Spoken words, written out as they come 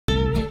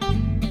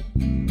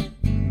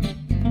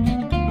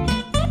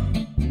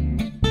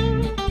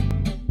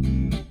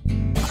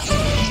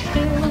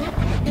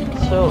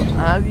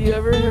have you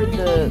ever heard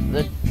the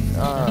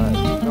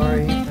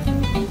story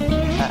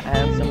that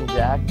Handsome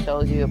Jack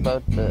tells you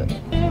about the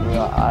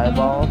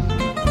eyeballs?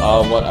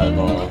 What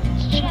eyeball?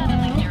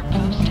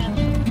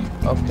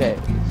 Okay,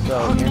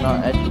 so you're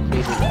not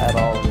educated at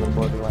all in the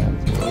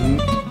Borderlands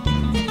world.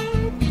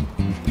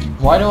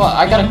 Why do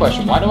I got a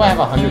question. Why do I have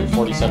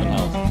 147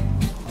 health?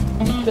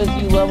 Because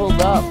you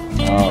leveled up.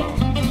 Oh.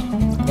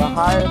 The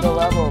higher the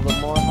level, the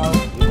more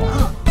health you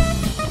have.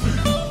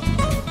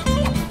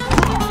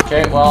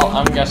 Okay, well,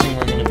 I'm guessing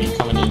we're gonna be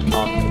coming in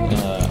on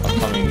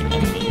upcoming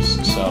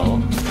enemies,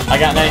 so... I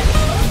got 9...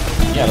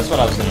 Yeah, that's what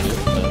I was gonna do,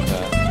 but,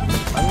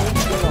 I'm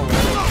just gonna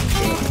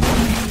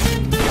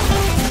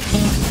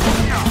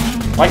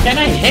why can't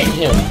I hit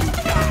him?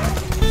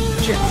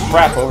 Get your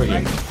crap over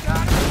here.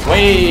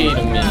 Wait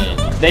a minute.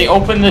 They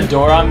opened the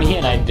door on me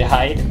and I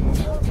died?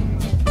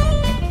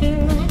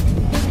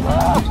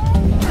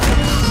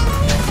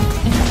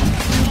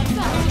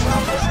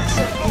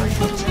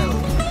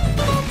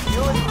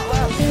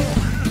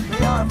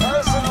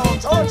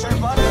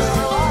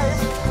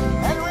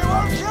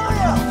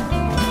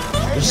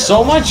 There's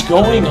so much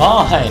going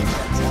on.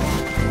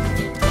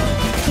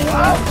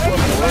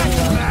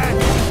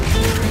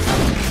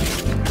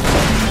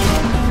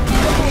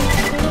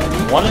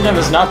 One of them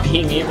is not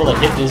being able to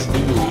hit this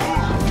dude.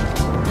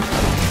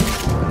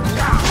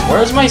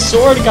 Where's my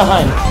sword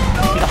gun? No.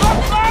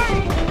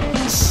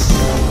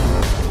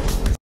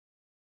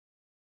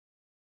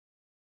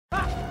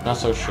 Not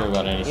so sure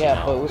about anything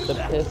Yeah, else. but with the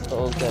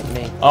pistols that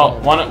make Oh,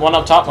 sense. one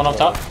up top, one up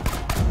top.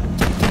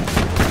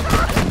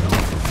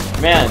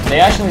 Man, they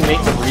actually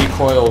make the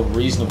recoil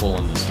reasonable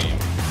in this game.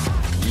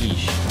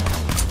 Yeesh.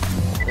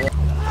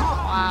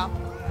 Wow.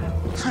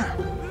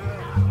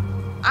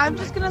 I'm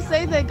just gonna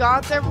say they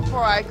got there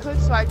before I could,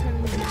 so I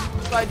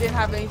didn't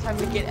have any time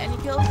to get any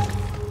kills.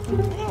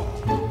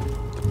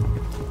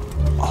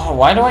 Oh,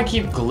 why do I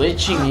keep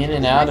glitching in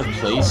and out of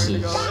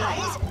places?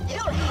 Guys, you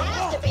don't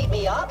have to beat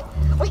me up.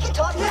 We can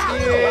talk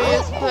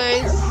Serious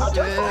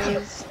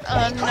places,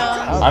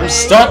 unknown I'm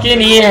stuck in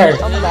here.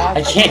 Come back.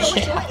 I can't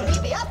get.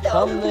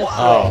 Come this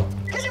Oh.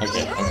 way.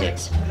 Okay. Okay.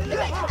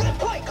 Good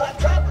point,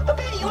 Claptrap.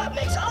 Beating you up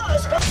makes all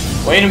us.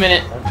 Wait a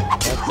minute.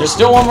 There's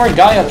still one more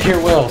guy up here,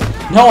 Will.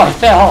 No, I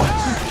fell.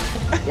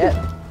 Yeah. I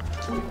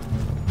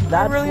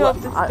That's really what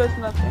hope this does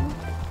nothing.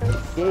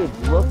 Gabe,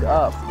 look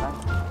up.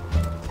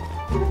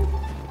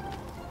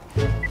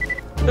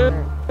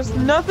 There's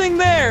nothing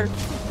there.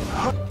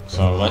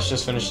 So let's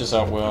just finish this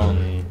out, Will,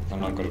 and I'm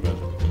not going to bed.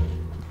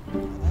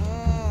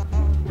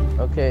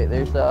 Okay,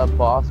 there's a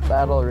boss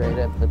battle right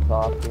at the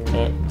top here.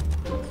 Okay.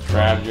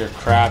 Grab your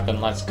crap and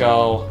let's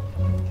go.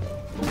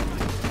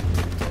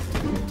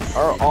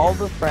 Are all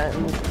the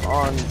friends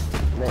on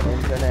the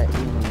internet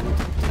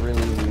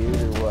really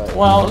weird or what?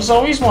 Well,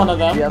 Zoe's one of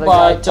them, The other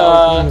but guy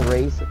calls me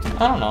racist.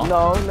 I don't know.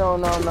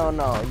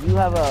 No. You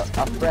have a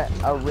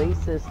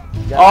racist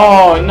guy.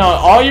 Oh no!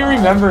 All you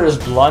remember is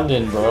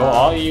Blunden, bro.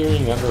 All you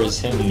remember is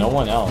him. No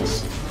one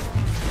else.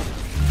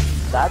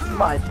 That's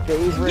my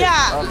favorite.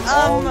 Yeah, of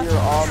all your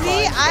online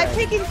see, I'm friends.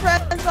 picking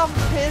friends off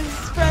of his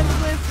friends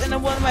list and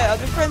then one of my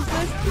other friends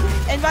list,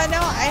 and by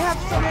now I have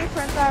so many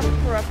friends that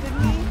have corrupted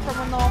me from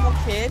a normal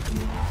kid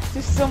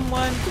to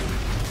someone.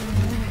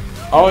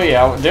 Oh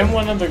yeah, didn't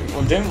one of them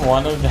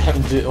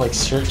like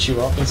search you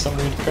up in some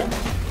weird crap?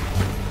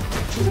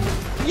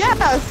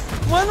 Yes,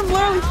 one of them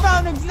literally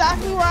found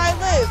exactly where I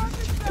live.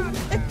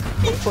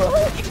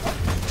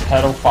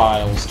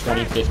 Pedophiles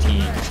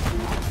 2015.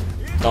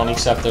 Don't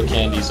accept their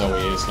candy, Zoe.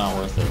 It's not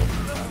worth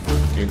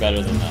it. You're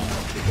better than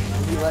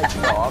that. You like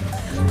Bob?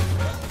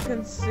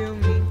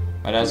 Consume me.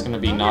 My dad's gonna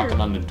be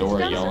knocking on the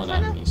door, yelling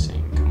at me,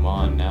 saying, "Come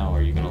on now, or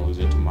are you gonna lose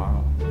it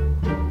tomorrow?"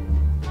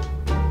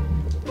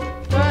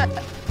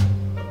 But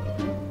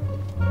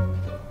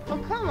oh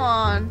come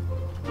on.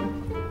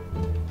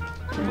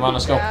 Come on,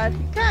 let's go. God,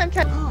 you can't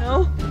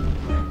no.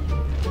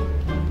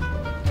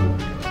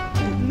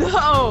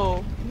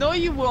 No,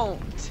 you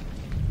won't.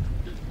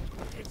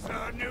 It's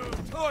our new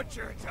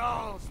torture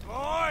dolls,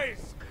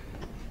 boys!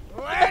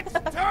 Let's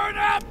turn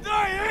up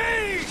the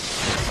heat!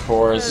 Of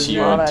course, you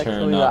Not would actually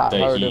turn up that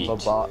the hard heat.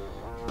 of a boss.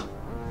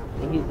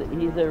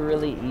 He's a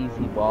really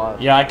easy boss.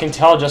 Yeah, I can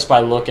tell just by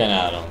looking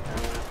at him.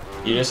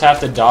 You just have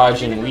to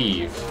dodge and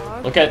weave.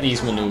 Look at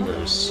these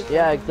maneuvers.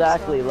 Yeah,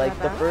 exactly. Like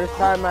the first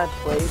time I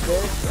played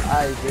this,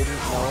 I didn't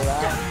know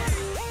that,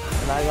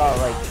 and I got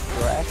like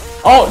stressed.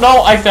 Oh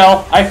no, I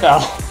fell. I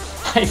fell.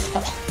 I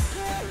fell.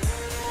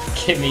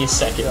 Give me a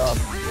second.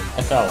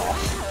 I fell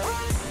off.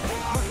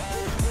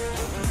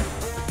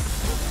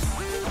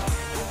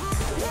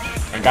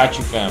 I got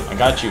you, fam. I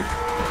got you.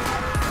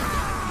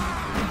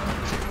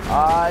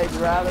 I'd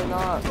rather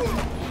not.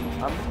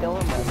 I'm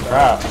killing myself.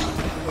 Crap.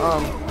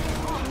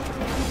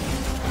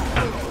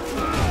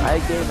 I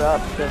gave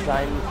up because you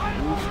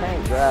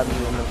can't grab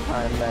me in the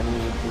time that you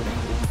just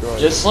destroyed.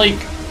 Just like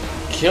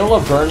kill a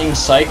burning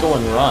cycle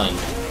and run.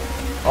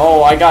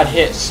 Oh, I got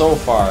hit so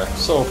far.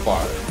 So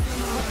far.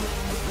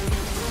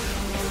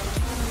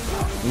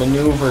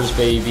 Maneuvers,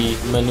 baby.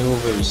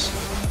 Maneuvers.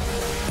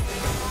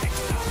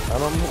 I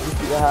don't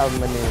think you have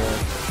many.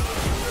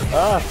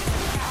 Ah!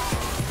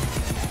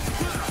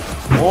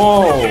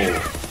 Whoa!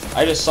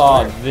 I just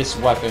saw this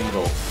weapon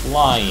go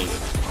flying.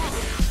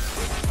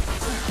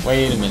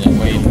 Wait a minute.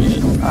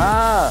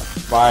 Ah!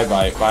 Bye.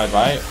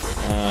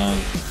 And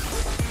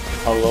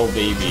hello,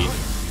 baby.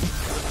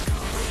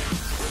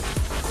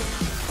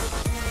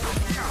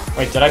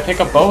 Wait, did I pick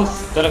up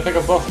both? I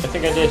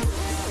think I did.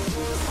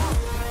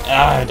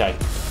 Ah, I died.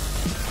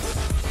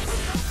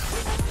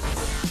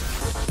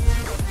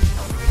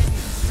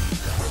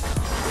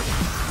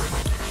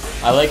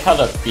 I like how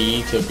the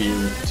fee to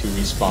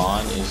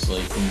respawn is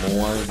like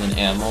more than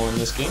ammo in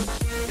this game.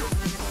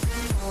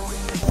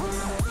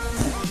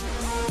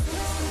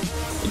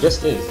 It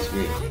just is, it's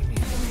weird.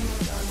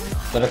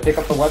 Did I pick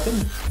up the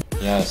weapon?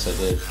 Yes, I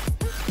did.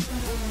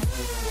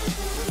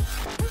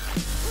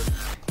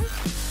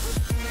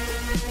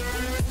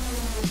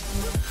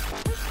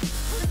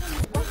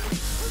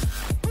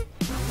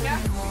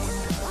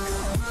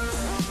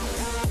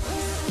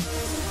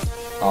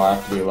 Oh, I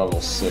have to be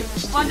level 6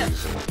 too, so.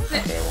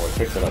 Okay, well I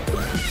picked it up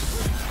anyway.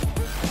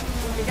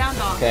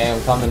 Okay,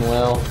 I'm coming,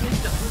 Will.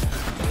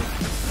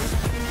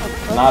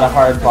 Not a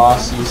hard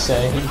boss, you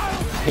say?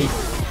 He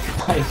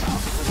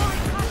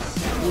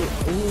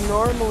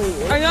normally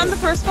is. Are you on the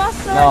first boss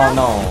though?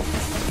 No.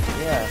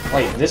 Yeah.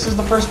 Wait, this is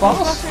the first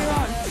boss?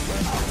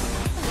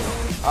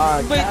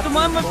 Wait, the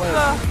one with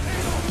the...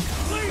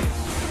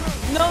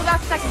 No,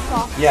 that's second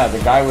boss. Yeah, the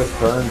guy with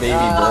burn, baby,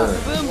 burn.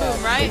 Boom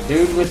Boom, right? The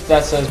dude with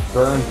that says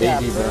burn,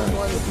 baby, burn. The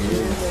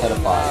weird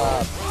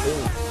pedophile.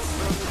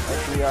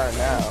 Like we are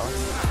now.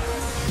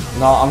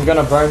 No, I'm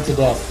gonna burn to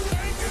death.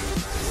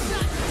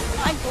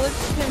 I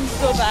glitched him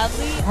so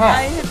badly. Huh.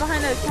 I hid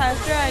behind a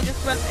caster, I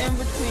just went in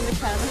between the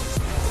panels.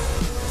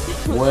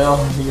 Will,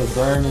 you're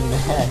burning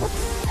mad.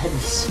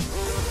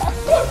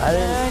 I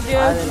didn't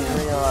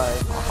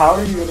realize. How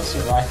are you gonna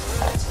survive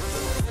that?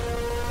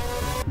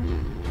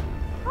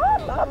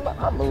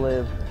 I'm gonna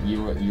live.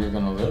 You're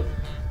gonna live?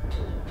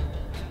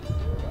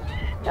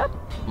 Yep.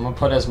 I'm gonna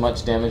put as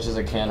much damage as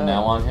I can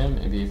now on him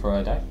before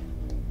I die.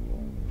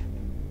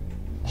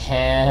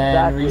 And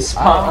Exactly.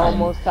 respawn. I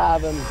almost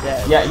have him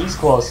dead. Yeah, he's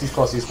close.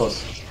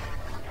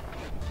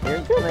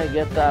 You're gonna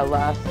get that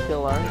last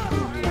kill, aren't you,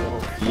 you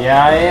little...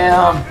 Yeah, I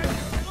am.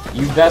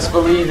 You best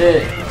believe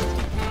it.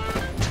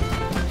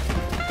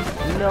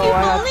 No,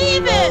 I have to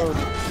reload.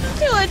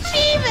 To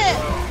achieve it!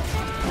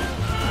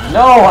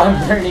 No, I'm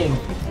burning.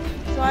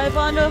 So I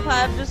bond if I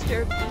have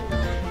disturbed.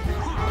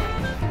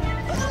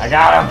 I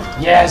got him.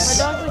 My Yes.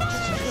 dog like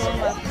just killing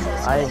my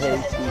I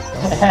hate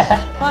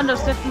you. Bondo,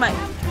 sniff my.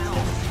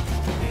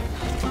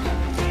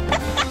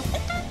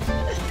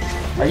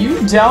 Are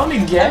you down I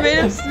made again?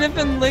 him sniff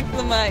and lick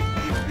the mic.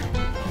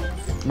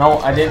 No,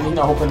 I didn't mean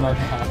to open my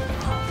mouth.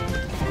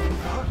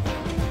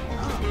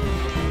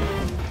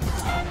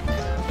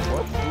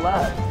 What's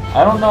left?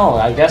 I don't know.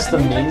 I guess the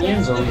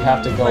minions, or we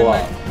have to go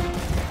up.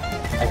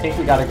 I think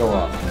we gotta go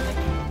up.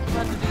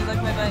 Not to do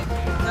like my bike.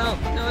 No,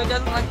 he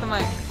doesn't like the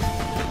mic.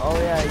 Oh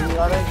yeah, you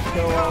gotta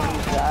kill all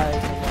these guys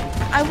and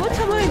then... I would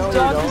tell my No, you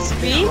dog to don't.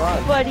 speak,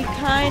 Run. but he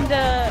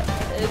kinda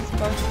is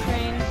bark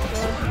trained,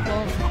 so he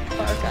won't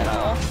bark at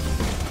all.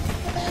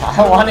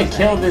 I want to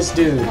kill this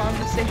dude.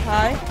 Bondo, say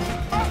hi.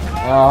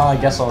 Oh, I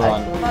guess I'll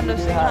run. Bondo,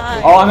 say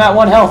hi. Oh, I'm at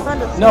 1 health.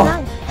 No,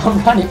 I'm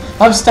running.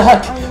 I'm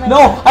stuck.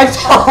 No, I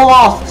fell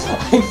off.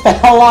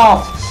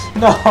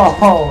 No,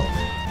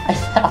 I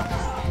fell.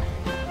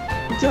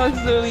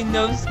 Dog's literally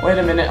knows. Wait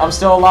a minute, I'm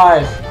still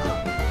alive.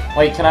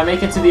 Wait, can I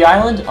make it to the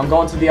island? I'm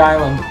going to the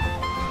island.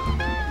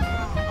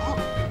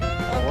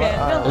 Okay,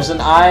 no. There's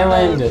an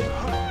island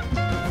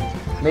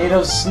made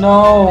of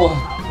snow.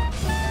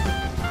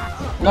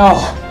 No.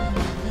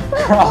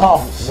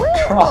 Crawl.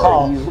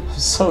 I'm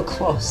so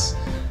close.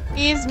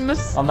 These I'm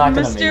not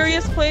gonna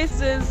mysterious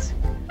places.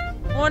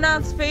 Worn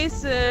out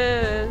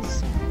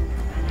spaces.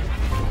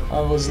 I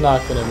was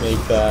not gonna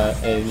make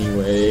that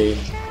anyway.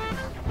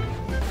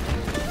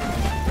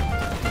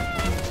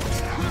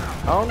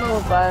 I don't know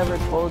if I ever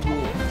told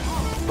you,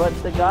 but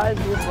the guys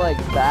with like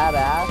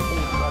badass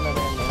in front of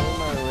their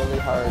name are really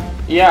hard.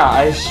 Yeah,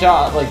 I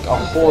shot like a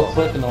whole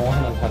clip in the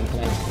one of them.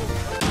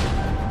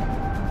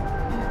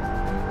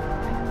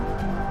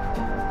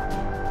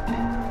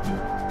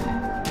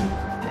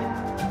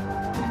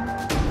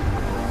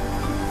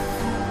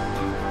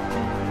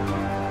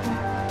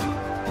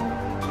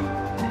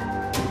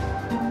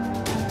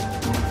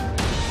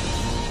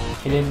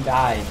 He didn't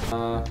die.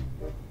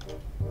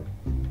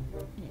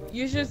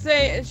 You should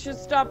say it should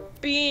stop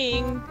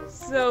being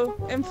so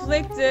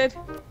inflicted.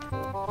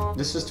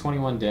 This is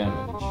 21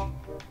 damage.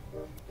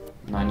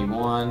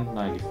 91,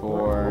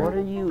 94. What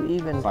are you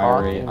even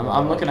Fire rate. talking I'm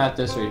about? looking at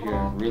this right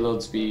here.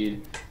 Reload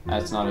speed.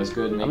 That's not as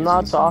good. I'm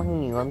not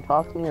talking to you. I'm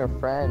talking to your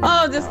friend.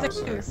 Oh, this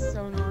thing is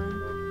so annoying.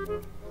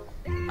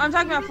 I'm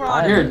talking about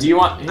fraud. Here, do you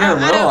want? Here,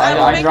 Will.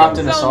 I dropped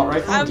an assault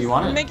rifle. Do you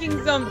want it? I'm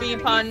making zombie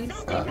puns.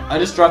 I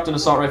just dropped an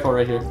assault rifle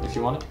right here. If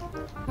you want it.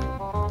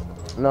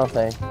 No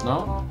thanks.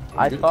 No?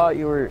 I Good. thought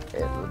you were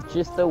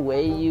just the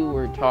way you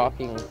were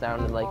talking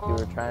sounded like you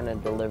were trying to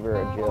deliver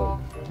a joke.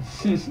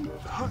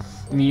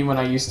 Me when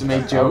I used to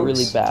make Oh, jokes?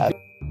 really bad.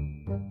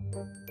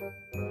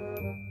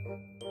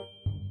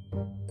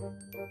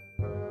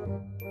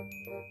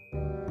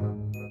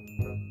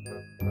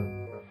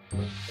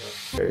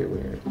 Very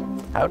weird.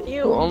 How do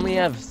you only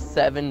have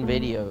 7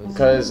 videos?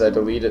 Because I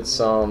deleted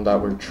some that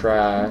were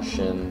trash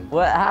and...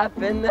 What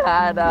happened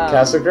at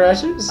Castle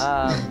Crashers?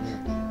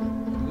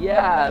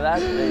 Yeah,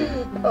 that's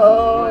it.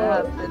 Oh,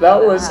 happened that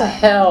to was that?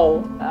 hell.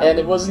 That And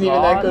it was wasn't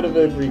even that fun. good of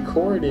a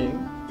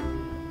recording.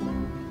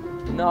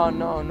 No.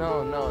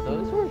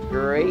 Those were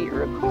great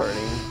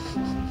recordings.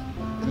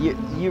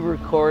 You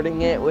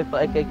recording it with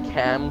like a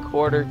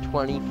camcorder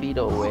 20 feet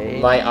away.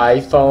 My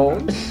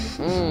iPhone.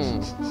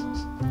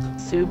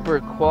 Super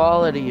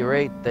quality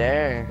right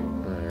there.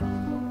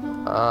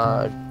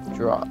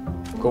 Drop.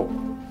 Cool.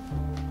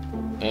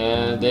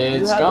 And Do you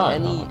it's have gone.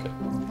 any- Oh, okay.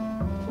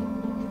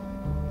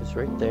 It's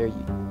right there.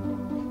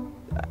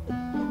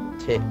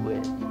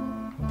 TitWit.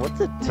 What's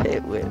a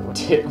TitWit?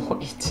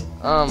 TitWit.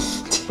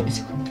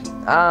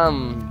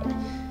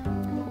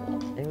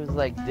 It was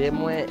like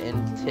dimwit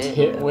and tit.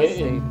 TitWit at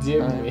the and same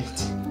time.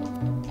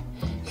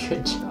 dimwit.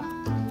 Good job.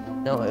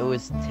 No, it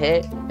was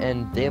tit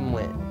and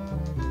dimwit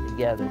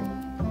together.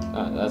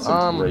 That's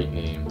a great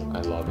name.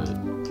 I love it.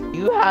 Do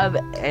you have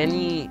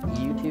any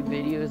YouTube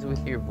videos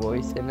with your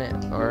voice in it,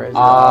 or is it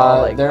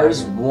all like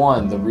There's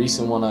one. The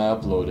recent one I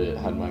uploaded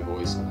had my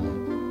voice in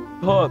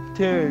it. top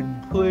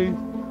 10, please?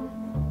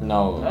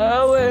 No.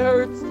 Oh, it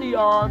hurts to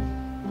yawn.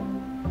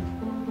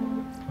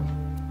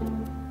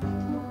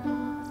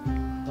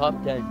 Top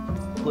 10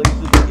 plays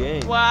of the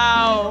game.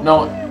 Wow.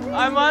 No.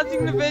 I'm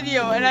watching the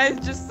video and I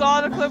just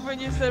saw the clip when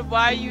you said,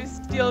 why you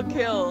still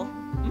kill?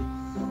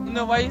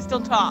 No, why you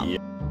still top? Yeah.